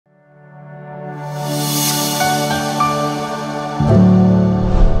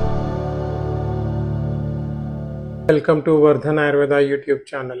Welcome to Vardhan Ayurveda YouTube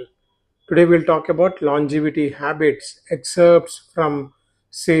channel. Today we'll talk about longevity habits, excerpts from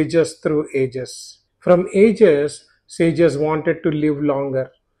sages through ages. From ages, sages wanted to live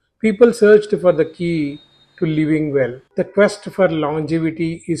longer. People searched for the key to living well. The quest for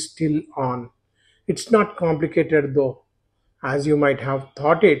longevity is still on. It's not complicated though, as you might have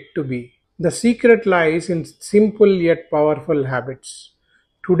thought it to be. The secret lies in simple yet powerful habits.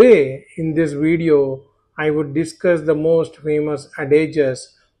 Today, in this video, I would discuss the most famous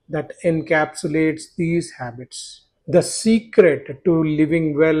adages that encapsulates these habits. The secret to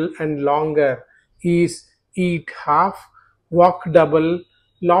living well and longer is eat half, walk double,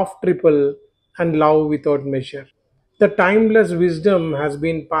 laugh triple, and love without measure. The timeless wisdom has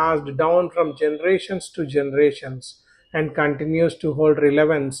been passed down from generations to generations and continues to hold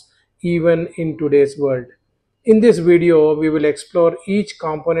relevance even in today's world. In this video, we will explore each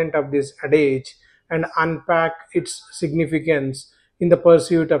component of this adage and unpack its significance in the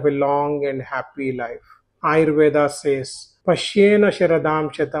pursuit of a long and happy life. Ayurveda says, Pashyena Sharadam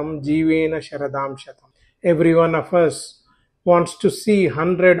Shatam Jivena Sharadam Shatam. Every one of us wants to see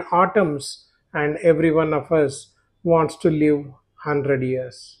 100 autumns, and every one of us wants to live 100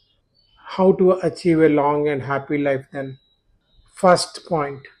 years. How to achieve a long and happy life then? First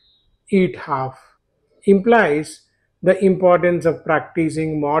point, eat half, implies the importance of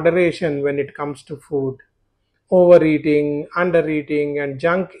practicing moderation when it comes to food. Overeating, undereating, and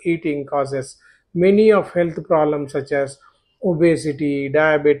junk eating causes many of health problems such as obesity,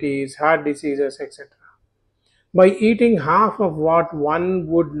 diabetes, heart diseases, etc. By eating half of what one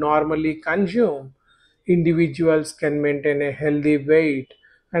would normally consume, individuals can maintain a healthy weight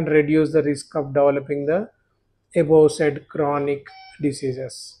and reduce the risk of developing the above said chronic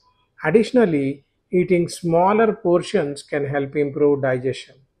diseases. Additionally, eating smaller portions can help improve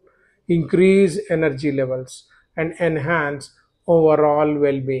digestion, increase energy levels, and enhance overall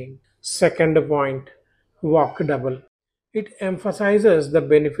well-being. Second point, walk double. It emphasizes the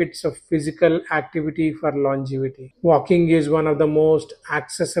benefits of physical activity for longevity. Walking is one of the most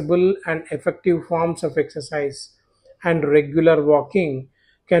accessible and effective forms of exercise, and regular walking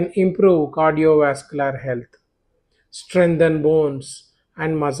can improve cardiovascular health, strengthen bones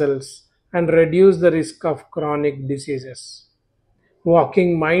and muscles, and reduce the risk of chronic diseases.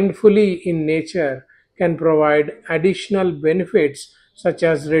 Walking mindfully in nature can provide additional benefits such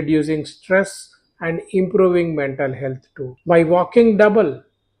as reducing stress and improving mental health too. By walking double,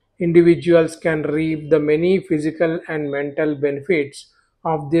 individuals can reap the many physical and mental benefits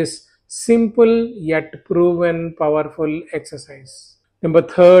of this simple yet proven powerful exercise. Number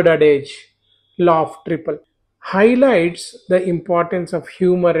third adage, laugh triple, highlights the importance of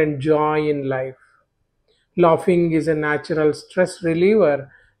humor and joy in life. Laughing is a natural stress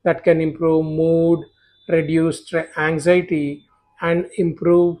reliever that can improve mood, reduce anxiety, and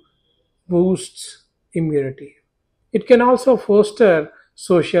improve boosts immunity. It can also foster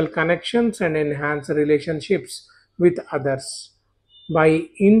social connections and enhance relationships with others. By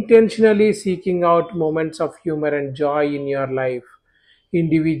intentionally seeking out moments of humor and joy in your life,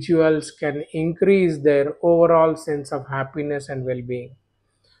 individuals can increase their overall sense of happiness and well-being.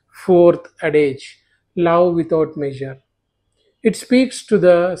 Fourth adage, love without measure. It speaks to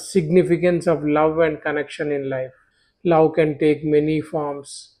the significance of love and connection in life. Love can take many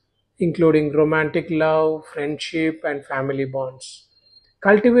forms, including romantic love, friendship, and family bonds.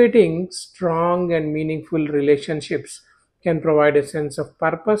 Cultivating strong and meaningful relationships can provide a sense of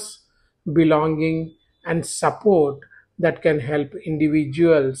purpose, belonging, and support that can help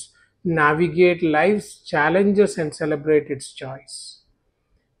individuals navigate life's challenges and celebrate its joys.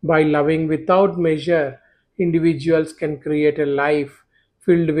 By loving without measure, individuals can create a life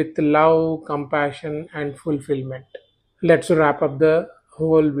filled with love, compassion, and fulfillment. Let's wrap up the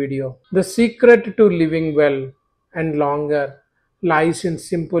whole video. The secret to living well and longer lies in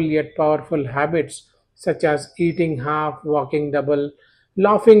simple yet powerful habits such as eating half, walking double,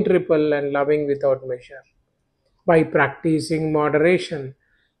 laughing triple, and loving without measure. By practicing moderation,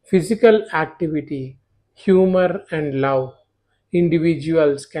 physical activity, humor, and love,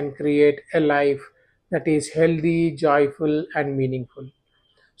 individuals can create a life that is healthy, joyful, and meaningful.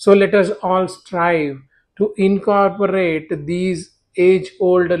 So let us all strive to incorporate these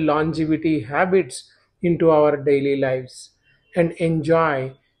age-old longevity habits into our daily lives and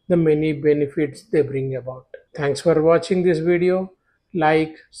enjoy the many benefits they bring about. Thanks for watching this video.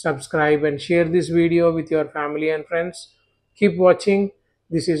 Like, subscribe, and share this video with your family and friends. Keep watching.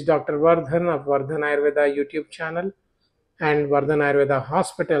 This is Dr. Vardhan of Vardhan Ayurveda YouTube channel and Vardhan Ayurveda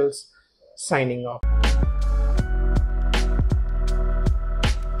Hospitals signing off.